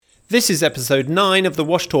This is episode 9 of the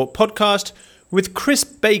Wash Talk podcast with Chris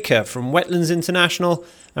Baker from Wetlands International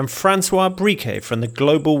and François Brikke from the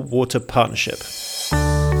Global Water Partnership.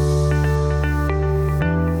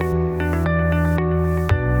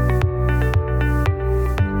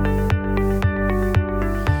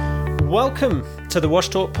 Welcome to the Wash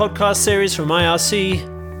Talk podcast series from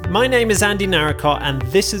IRC. My name is Andy Narracott and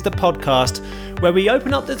this is the podcast where we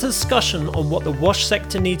open up the discussion on what the wash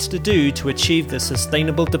sector needs to do to achieve the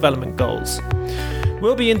Sustainable Development Goals.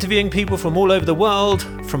 We'll be interviewing people from all over the world,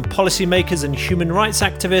 from policymakers and human rights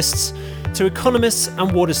activists to economists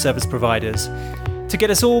and water service providers, to get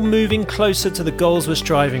us all moving closer to the goals we're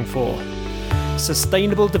striving for.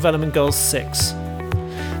 Sustainable Development Goal 6.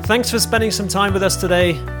 Thanks for spending some time with us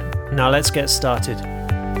today. Now let's get started.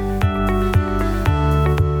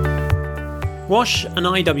 WASH and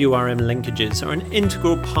IWRM linkages are an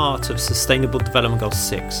integral part of Sustainable Development Goal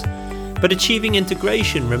 6, but achieving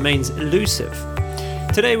integration remains elusive.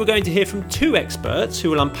 Today we're going to hear from two experts who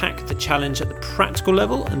will unpack the challenge at the practical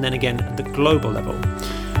level and then again at the global level,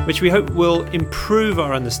 which we hope will improve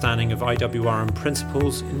our understanding of IWRM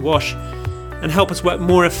principles in WASH and help us work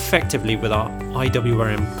more effectively with our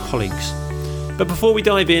IWRM colleagues. But before we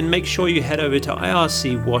dive in, make sure you head over to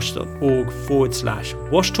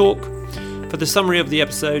ircwash.org/washtalk for the summary of the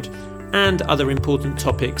episode and other important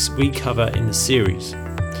topics we cover in the series.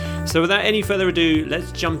 So without any further ado,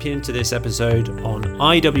 let's jump into this episode on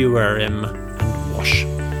IWRM and WASH.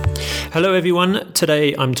 Hello everyone,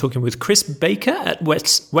 today I'm talking with Chris Baker at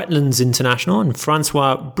Wetlands International and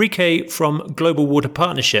François Brikke from Global Water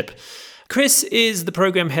Partnership. Chris is the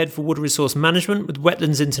program head for water resource management with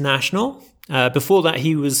Wetlands International. Before that,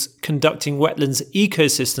 he was conducting wetlands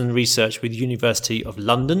ecosystem research with University of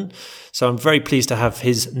London. So I'm very pleased to have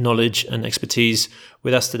his knowledge and expertise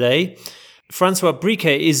with us today. François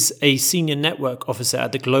Brikke is a senior network officer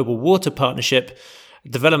at the Global Water Partnership,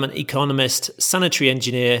 development economist, sanitary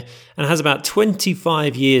engineer, and has about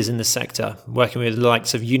 25 years in the sector, working with the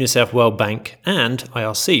likes of UNICEF, World Bank, and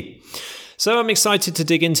IRC. So I'm excited to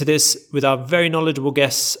dig into this with our very knowledgeable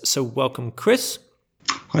guests. So welcome, Chris.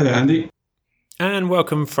 Hi there, Andy. And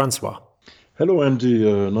welcome, François. Hello, Andy.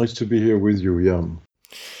 Nice to be here with you. Yeah.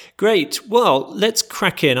 Great. Well, let's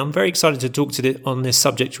crack in. I'm very excited to talk on this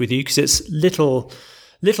subject with you because it's little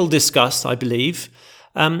discussed, I believe.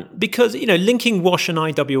 Because, linking WASH and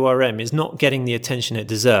IWRM is not getting the attention it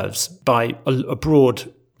deserves by a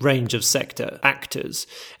broad range of sector actors.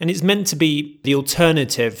 And it's meant to be the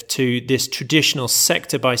alternative to this traditional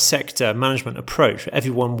sector-by-sector management approach for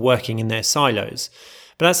everyone working in their silos.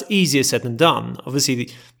 But that's easier said than done. Obviously,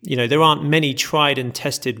 there aren't many tried and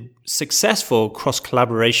tested successful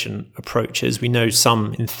cross-collaboration approaches. We know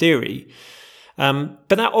some in theory. But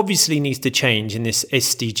that obviously needs to change in this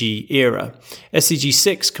SDG era. SDG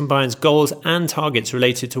 6 combines goals and targets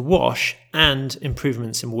related to WASH and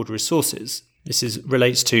improvements in water resources. This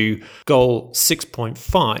relates to goal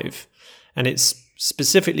 6.5, and it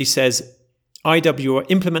specifically says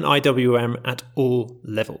implement IWRM at all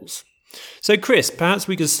levels. So Chris, perhaps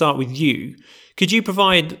we could start with you. Could you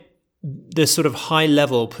provide the sort of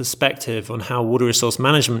high-level perspective on how water resource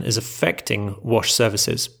management is affecting WASH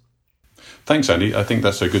services? Thanks, Andy. I think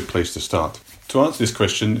that's a good place to start. To answer this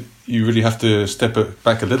question, you really have to step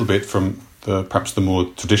back a little bit from perhaps the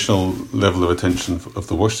more traditional level of attention of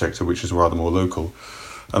the WASH sector, which is rather more local,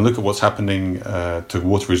 and look at what's happening to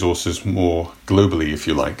water resources more globally, if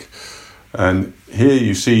you like. And here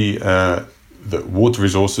you see that water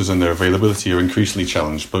resources and their availability are increasingly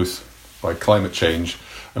challenged, both by climate change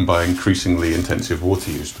and by increasingly intensive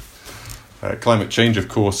water use. Climate change, of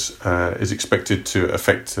course, is expected to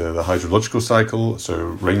affect the hydrological cycle,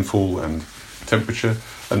 so rainfall and temperature,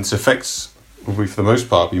 and its effects will be, for the most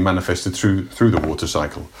part, be manifested through the water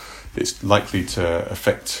cycle. It's likely to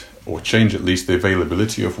affect or change at least the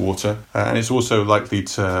availability of water, and it's also likely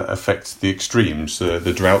to affect the extremes,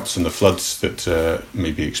 the droughts and the floods that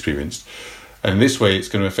may be experienced. And in this way, it's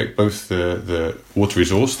going to affect both the water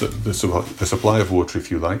resource, the supply of water,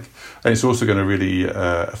 if you like, and it's also going to really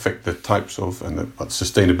affect the types of and the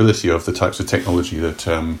sustainability of the types of technology that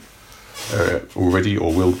already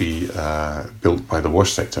or will be built by the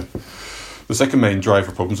WASH sector. The second main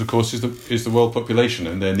driver problems, of course, is the world population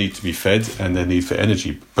and their need to be fed and their need for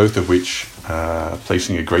energy, both of which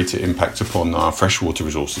placing a greater impact upon our freshwater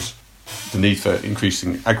resources. The need for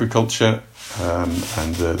increasing agriculture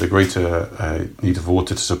and the greater need of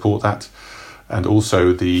water to support that, and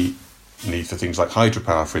also the need for things like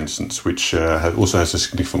hydropower, for instance, which also has a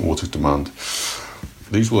significant water demand.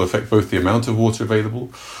 These will affect both the amount of water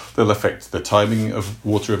available, they'll affect the timing of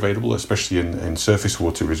water available, especially in surface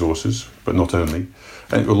water resources, but not only.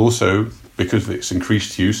 And it will also, because of its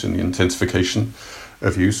increased use and the intensification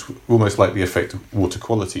of use, will most likely affect water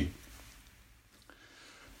quality.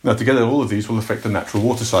 Now, together, all of these will affect the natural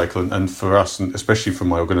water cycle. And for us, and especially from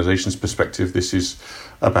my organisation's perspective, this is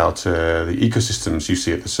about the ecosystems you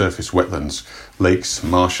see at the surface, wetlands, lakes,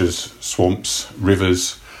 marshes, swamps,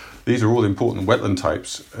 rivers. These are all important wetland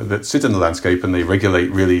types that sit in the landscape, and they regulate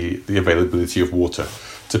really the availability of water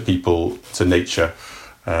to people, to nature,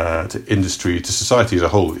 to industry, to society as a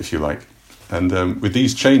whole, if you like. And with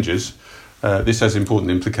these changes, this has important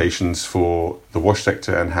implications for the wash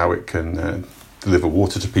sector and how it can deliver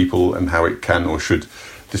water to people and how it can or should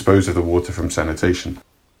dispose of the water from sanitation.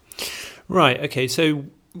 Right, okay, so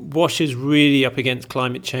WASH is really up against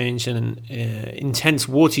climate change and intense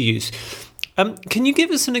water use. Can you give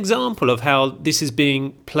us an example of how this is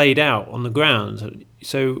being played out on the ground?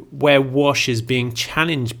 So where WASH is being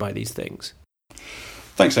challenged by these things?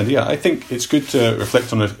 Thanks, Andy. Yeah, I think it's good to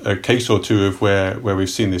reflect on a case or two of where we've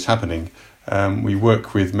seen this happening. We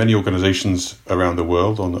work with many organisations around the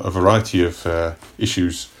world on a variety of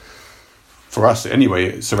issues, for us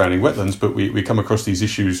anyway, surrounding wetlands, but we come across these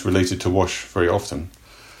issues related to WASH very often.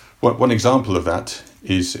 One example of that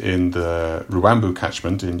is in the Ruambu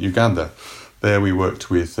catchment in Uganda. There we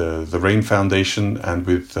worked with the Rain Foundation and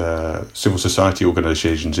with civil society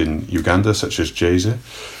organisations in Uganda, such as JASA.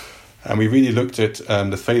 And we really looked at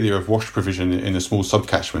the failure of WASH provision in a small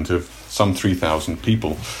subcatchment of some 3,000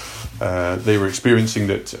 people. They were experiencing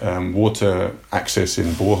that water access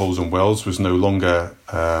in boreholes and wells was no longer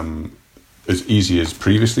as easy as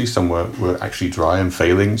previously. Some were actually dry and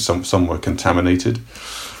failing, some were contaminated.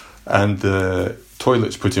 And the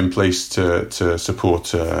toilets put in place to support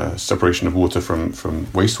separation of water from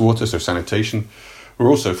wastewater, so sanitation, were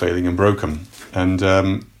also failing and broken. And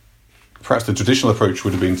perhaps the traditional approach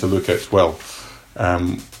would have been to look at,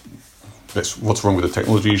 what's wrong with the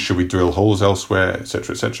technology? Should we drill holes elsewhere,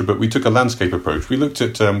 etc., etc.? But we took a landscape approach. We looked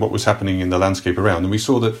at what was happening in the landscape around, and we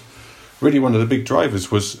saw that really one of the big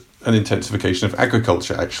drivers was an intensification of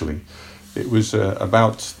agriculture, actually. It was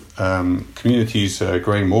about communities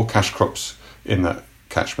growing more cash crops in that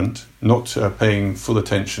catchment, not paying full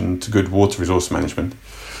attention to good water resource management.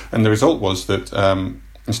 And the result was that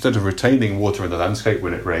instead of retaining water in the landscape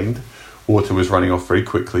when it rained, water was running off very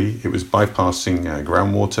quickly. It was bypassing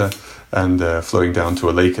groundwater and flowing down to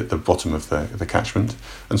a lake at the bottom of the catchment.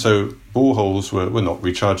 And so boreholes were not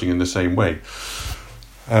recharging in the same way.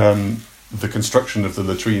 The construction of the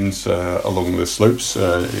latrines along the slopes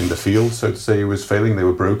in the field, so to say, was failing. They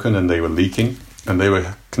were broken and they were leaking, and they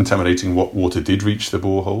were contaminating what water did reach the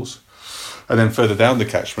boreholes. And then further down the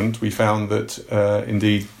catchment, we found that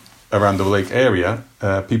indeed around the lake area,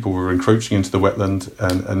 people were encroaching into the wetland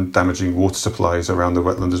and damaging water supplies around the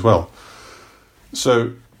wetland as well.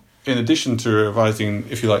 So in addition to revising,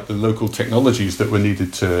 if you like, the local technologies that were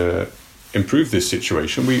needed to improve this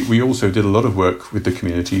situation, we also did a lot of work with the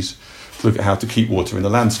communities to look at how to keep water in the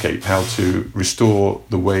landscape, how to restore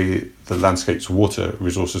the way the landscape's water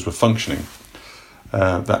resources were functioning.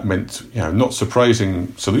 That meant, not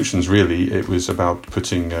surprising solutions, really. It was about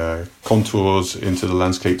putting contours into the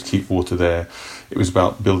landscape to keep water there. It was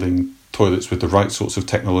about building toilets with the right sorts of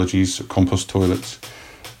technologies, compost toilets.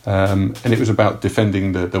 And it was about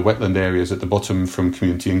defending the wetland areas at the bottom from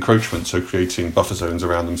community encroachment, so creating buffer zones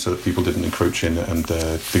around them so that people didn't encroach in and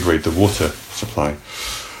degrade the water supply.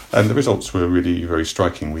 And the results were really very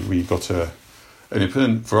striking. We got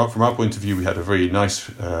from our point of view, we had a very nice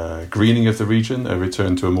greening of the region, a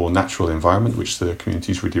return to a more natural environment, which the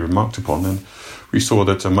communities really remarked upon. And we saw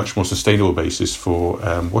that a much more sustainable basis for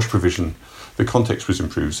WASH provision, the context was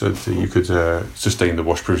improved so that you could sustain the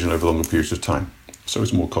WASH provision over longer periods of time. So it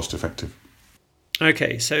was more cost effective.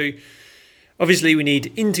 Okay, so obviously we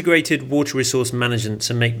need integrated water resource management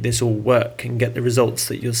to make this all work and get the results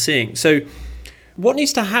that you're seeing. So what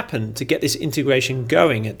needs to happen to get this integration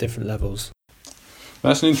going at different levels?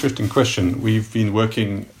 That's an interesting question. We've been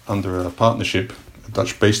working under a partnership, a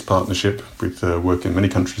Dutch-based partnership with work in many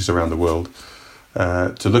countries around the world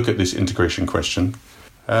to look at this integration question.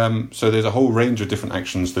 So there's a whole range of different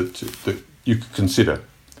actions that you could consider.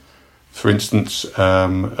 For instance,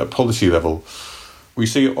 at policy level, we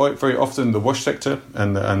see very often the WASH sector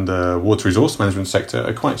and the water resource management sector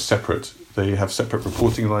are quite separate. They have separate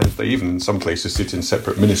reporting lines. They even in some places sit in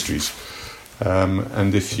separate ministries.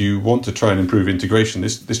 And if you want to try and improve integration,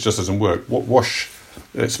 this just doesn't work. What WASH,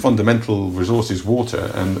 its fundamental resource is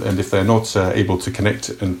water, and if they're not able to connect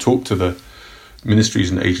and talk to the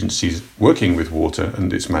ministries and agencies working with water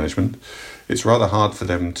and its management, it's rather hard for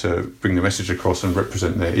them to bring the message across and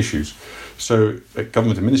represent their issues. So at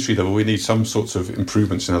government and ministry level, we need some sorts of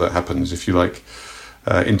improvements in how that happens, if you like,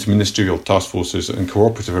 interministerial task forces and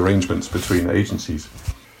cooperative arrangements between agencies.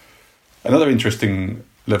 Another interesting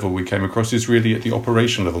level we came across is really at the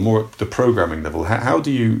operational level, more at the programming level. How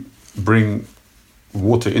do you bring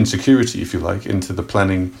water insecurity, if you like, into the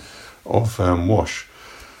planning of WASH?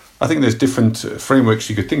 I think there's different frameworks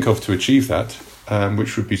you could think of to achieve that,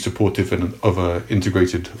 which would be supportive of an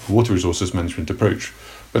integrated water resources management approach.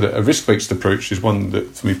 But a risk-based approach is one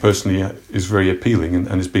that, for me personally, is very appealing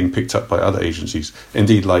and is being picked up by other agencies,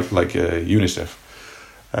 indeed like UNICEF.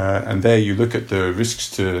 And there you look at the risks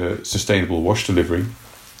to sustainable WASH delivery,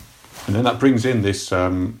 and then that brings in this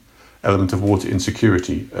element of water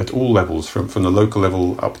insecurity at all levels, from the local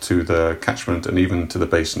level up to the catchment and even to the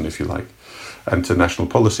basin, if you like, and to national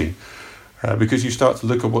policy. Because you start to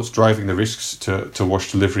look at what's driving the risks to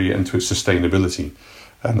WASH delivery and to its sustainability.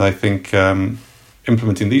 And I think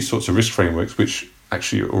implementing these sorts of risk frameworks, which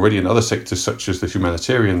actually already in other sectors such as the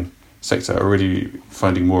humanitarian sector are already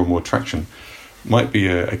finding more and more traction, might be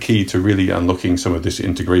a key to really unlocking some of this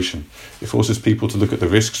integration. It forces people to look at the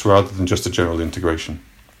risks rather than just a general integration.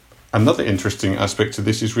 Another interesting aspect of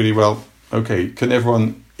this is really, can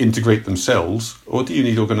everyone integrate themselves, or do you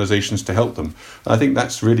need organisations to help them? And I think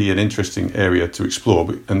that's really an interesting area to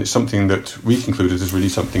explore, and it's something that we concluded is really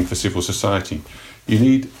something for civil society. You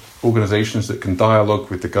need organisations that can dialogue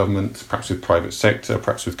with the government, perhaps with private sector,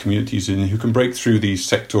 perhaps with communities, and who can break through these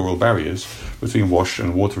sectoral barriers between WASH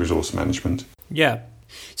and water resource management. Yeah.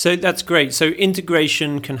 So that's great. So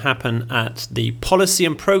integration can happen at the policy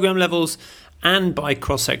and programme levels and by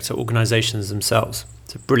cross-sector organisations themselves.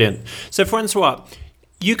 So brilliant. So François,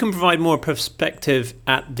 you can provide more perspective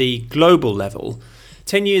at the global level.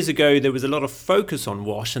 10 years ago, there was a lot of focus on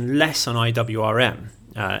WASH and less on IWRM.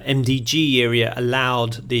 MDG area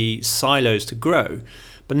allowed the silos to grow,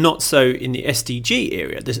 but not so in the SDG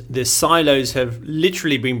area. The silos have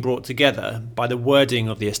literally been brought together by the wording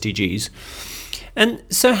of the SDGs. And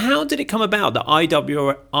so how did it come about that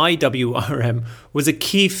IWRM was a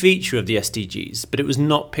key feature of the SDGs, but it was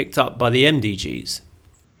not picked up by the MDGs?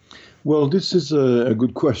 Well, this is a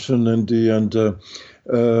good question, Andy, and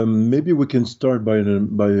maybe we can start by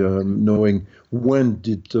knowing when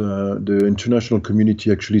did the international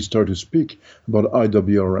community actually start to speak about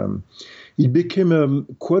IWRM. It became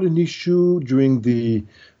quite an issue during the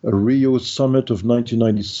Rio summit of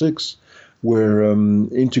 1996, where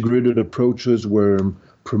integrated approaches were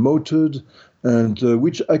promoted, and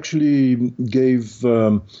which actually gave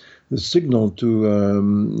the signal to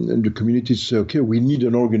the community to say, okay, we need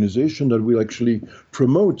an organization that will actually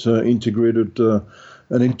promote an integrated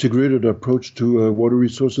approach to water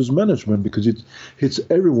resources management, because it hits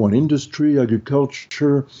everyone: industry,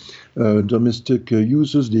 agriculture, domestic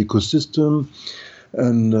users, the ecosystem.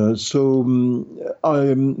 And so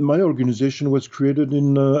my organization was created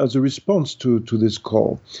as a response to this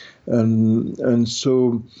call. And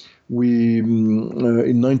so we,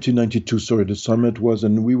 in 1992, the summit was,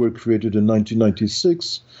 and we were created in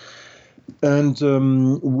 1996. And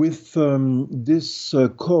with this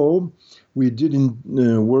call, we did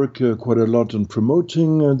work quite a lot on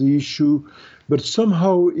promoting the issue, but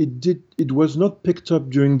somehow it was not picked up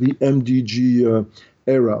during the MDG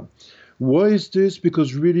era. Why is this?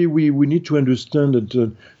 Because really we need to understand that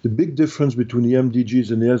the big difference between the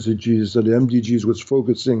MDGs and the SDGs is that the MDGs was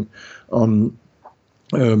focusing on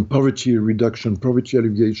poverty reduction, poverty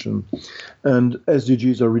alleviation, and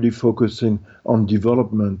SDGs are really focusing on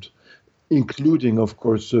development, including, of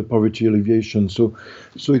course, poverty alleviation. So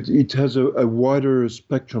it has a wider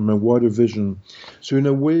spectrum, a wider vision. So in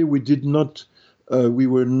a way, we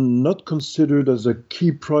were not considered as a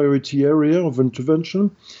key priority area of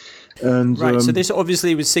intervention. And, right, so this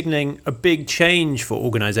obviously was signalling a big change for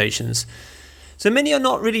organisations. So many are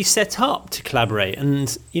not really set up to collaborate.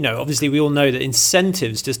 And, obviously we all know that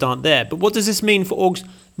incentives just aren't there. But what does this mean for orgs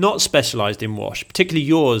not specialised in WASH, particularly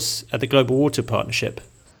yours at the Global Water Partnership?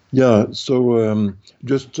 Yeah, so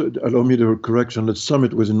just allow me the correction. The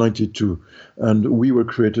summit was in 92, and we were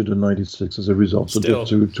created in 96 as a result. So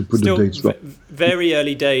just to put the dates right. Very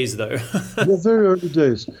early days, though. Yeah, very early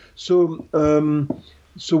days. So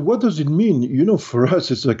what does it mean? For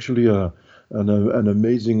us, it's actually an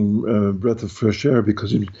amazing breath of fresh air,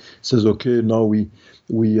 because it says, okay, now we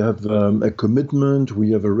have a commitment,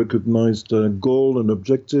 we have a recognized goal and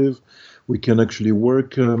objective. We can actually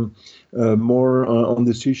work more on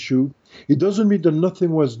this issue. It doesn't mean that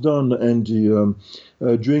nothing was done, Andy.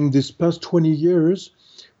 During this past 20 years,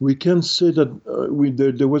 we can say that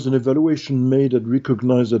there was an evaluation made that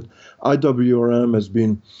recognized that IWRM has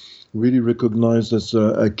been really recognized as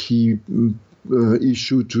a key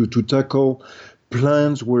issue to tackle.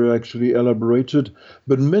 Plans were actually elaborated,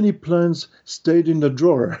 but many plans stayed in the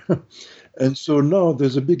drawer. And so now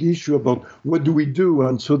there's a big issue about what do we do?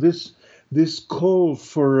 And so this call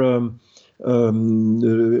for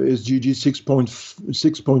SDG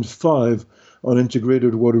 6.5 on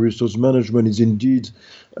integrated water resource management is indeed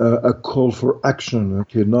a call for action.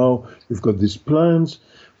 Okay, now we've got these plans,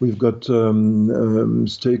 we've got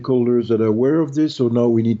stakeholders that are aware of this, so now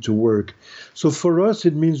we need to work. So for us,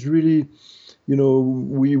 it means really,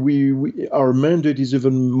 we our mandate is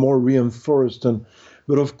even more reinforced,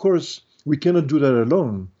 but of course we cannot do that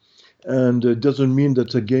alone, and it doesn't mean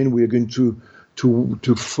that again we are going to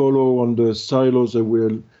follow on the silos that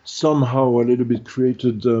were somehow a little bit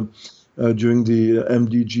created during the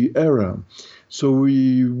MDG era. So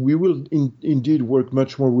we will indeed work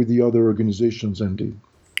much more with the other organizations, Andy.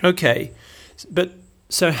 Okay, but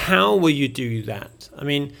so how will you do that? I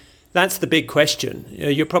mean, that's the big question.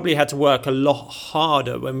 You probably had to work a lot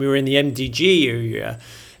harder when we were in the MDG area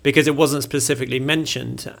because it wasn't specifically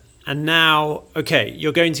mentioned. And now, okay,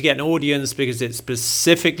 you're going to get an audience because it's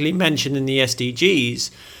specifically mentioned in the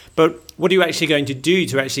SDGs. But what are you actually going to do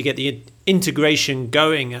to actually get the integration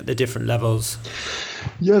going at the different levels?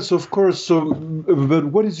 Yes, of course. So, but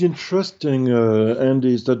what is interesting,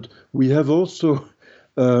 Andy, is that we have also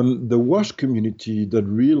the WASH community that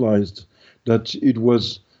realized that it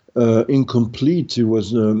was incomplete. It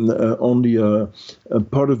was only a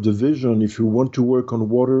part of the vision. If you want to work on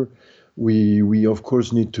water, we of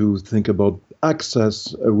course need to think about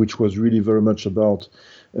access, which was really very much about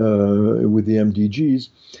with the MDGs.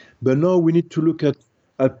 But now we need to look at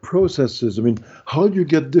processes. I mean, how do you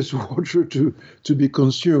get this water to be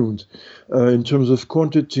consumed in terms of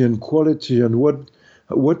quantity and quality, and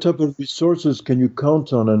what type of resources can you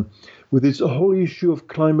count on? And with this whole issue of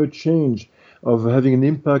climate change, of having an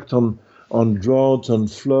impact on drought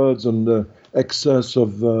and floods and the excess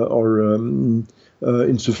of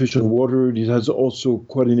insufficient water, it has also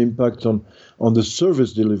quite an impact on the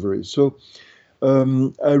service delivery. So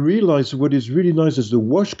I realized what is really nice is the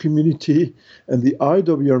WASH community and the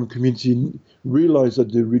IWRM community realize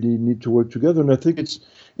that they really need to work together, and I think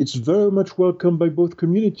it's very much welcomed by both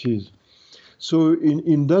communities. So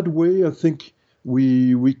in that way, I think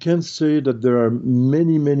we can say that there are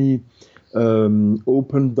many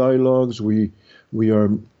open dialogues. We are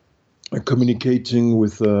communicating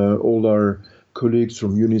with all our colleagues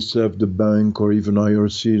from UNICEF, the bank, or even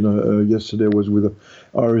IRC. Yesterday I was with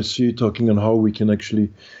IRC talking on how we can actually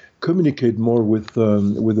communicate more with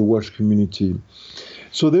the WASH community.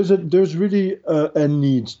 So there's really a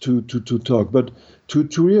need to talk, but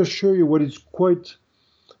to reassure you what is quite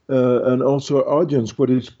and also our audience, what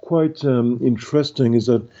is quite interesting is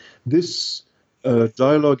that this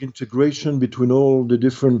dialogue integration between all the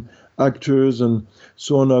different actors and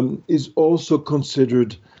so on is also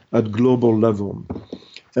considered at global level.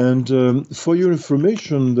 And for your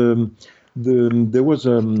information, there was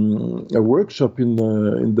a workshop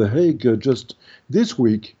in The Hague just this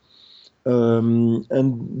week,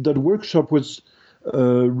 and that workshop was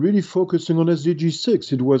really focusing on SDG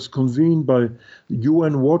 6. It was convened by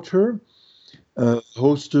UN Water,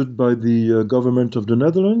 hosted by the government of the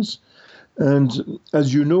Netherlands. And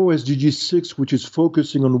as you know, SDG 6, which is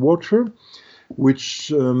focusing on water,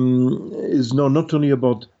 which is now not only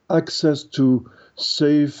about access to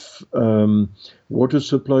safe water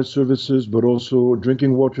supply services, but also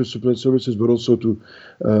drinking water supply services, but also to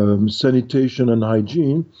sanitation and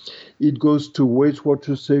hygiene. It goes to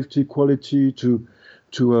wastewater safety, quality, to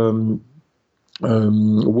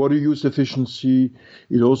water use efficiency.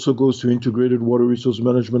 It also goes to integrated water resource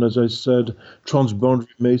management, as I said,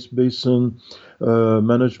 transboundary basin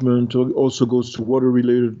management. Also goes to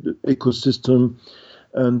water-related ecosystem.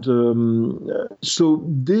 And so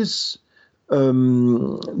this,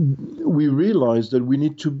 we realized that we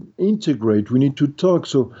need to integrate, we need to talk.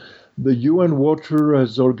 So the UN Water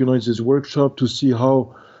has organized this workshop to see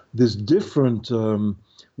how these different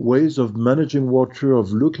ways of managing water,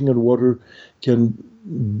 of looking at water, can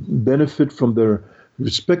benefit from their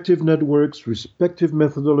respective networks, respective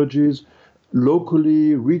methodologies,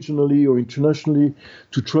 locally, regionally, or internationally,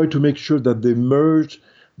 to try to make sure that they merge,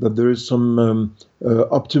 that there is some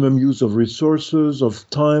optimum use of resources, of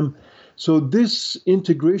time. So this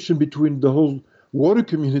integration between the whole water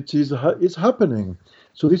community is happening.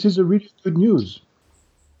 So this is a really good news.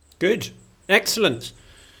 Good. Excellent.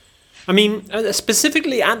 I mean,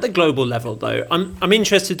 specifically at the global level, though, I'm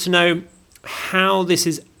interested to know how this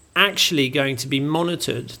is actually going to be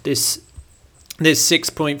monitored, this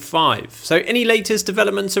 6.5? So any latest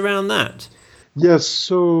developments around that? Yes,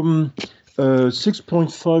 so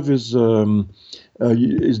 6.5 is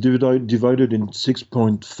divided in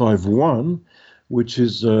 6.51, which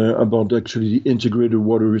is about actually the integrated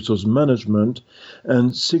water resource management,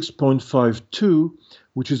 and 6.52,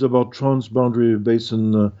 which is about transboundary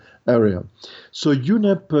basin area. So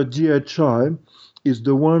UNEP DHI is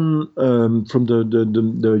the one from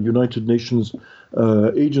the United Nations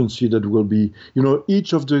agency that will be,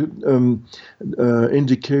 each of the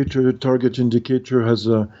target indicator has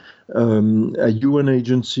a UN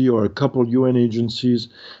agency or a couple UN agencies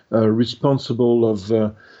responsible of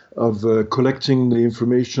collecting the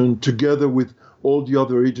information together with all the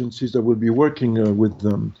other agencies that will be working with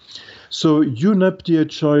them. So UNEP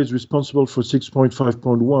DHI is responsible for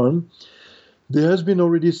 6.5.1. There has been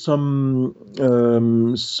already some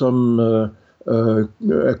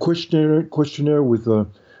questionnaire with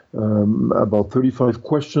about 35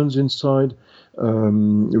 questions inside,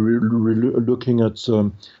 looking at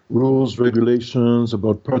rules, regulations,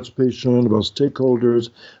 about participation, about stakeholders,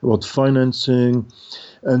 about financing,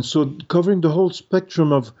 and so covering the whole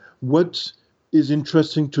spectrum of what is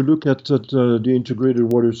interesting to look at the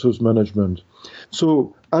integrated water resource management.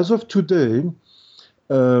 So as of today,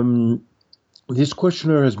 this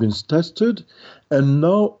questionnaire has been tested and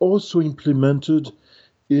now also implemented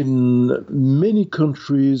in many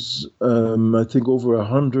countries. I think over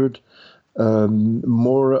 100.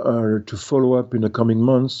 More are to follow up in the coming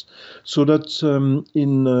months. So that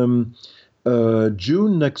in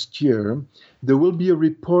June next year, there will be a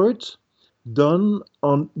report done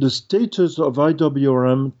on the status of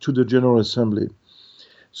IWRM to the General Assembly.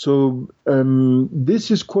 So this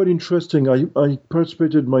is quite interesting. I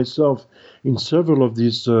participated myself in several of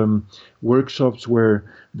these workshops where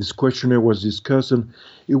this questionnaire was discussed, and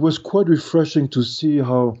it was quite refreshing to see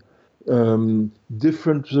how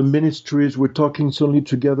different ministries were talking suddenly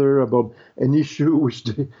together about an issue which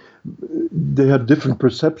they had different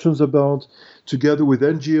perceptions about, together with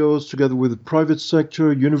NGOs, together with the private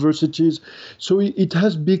sector, universities. So it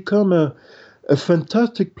has become a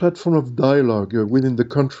fantastic platform of dialogue within the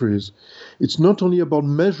countries. It's not only about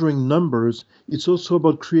measuring numbers, it's also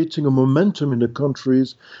about creating a momentum in the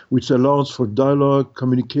countries which allows for dialogue,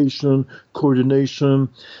 communication, coordination,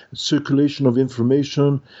 circulation of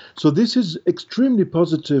information. So this is extremely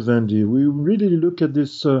positive, Andy. We really look at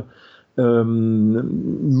this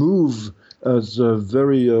move as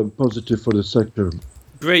very positive for the sector.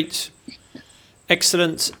 Great.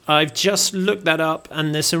 Excellent. I've just looked that up,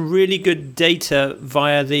 and there's some really good data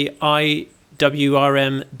via the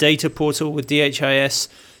IWRM data portal with DHIS.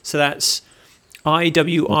 So that's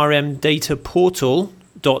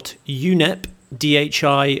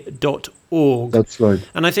iwrmdataportal.unepdhi.org. That's right.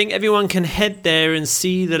 And I think everyone can head there and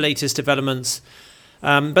see the latest developments.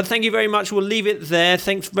 But thank you very much. We'll leave it there.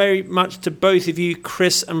 Thanks very much to both of you,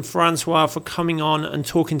 Chris and François, for coming on and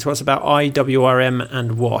talking to us about IWRM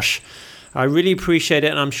and WASH. I really appreciate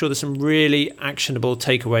it, and I'm sure there's some really actionable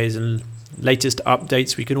takeaways and latest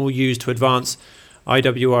updates we can all use to advance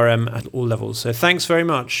IWRM at all levels. So thanks very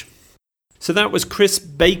much. So that was Chris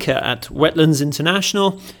Baker at Wetlands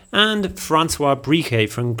International and François Brikke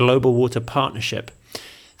from Global Water Partnership.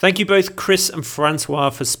 Thank you both, Chris and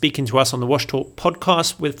François, for speaking to us on the Wash Talk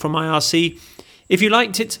podcast from IRC. If you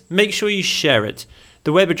liked it, make sure you share it.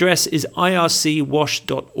 The web address is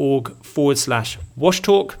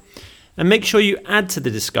ircwash.org/washtalk. And make sure you add to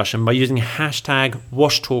the discussion by using hashtag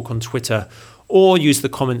WashTalk on Twitter or use the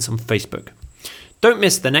comments on Facebook. Don't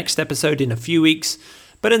miss the next episode in a few weeks,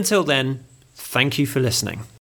 but until then, thank you for listening.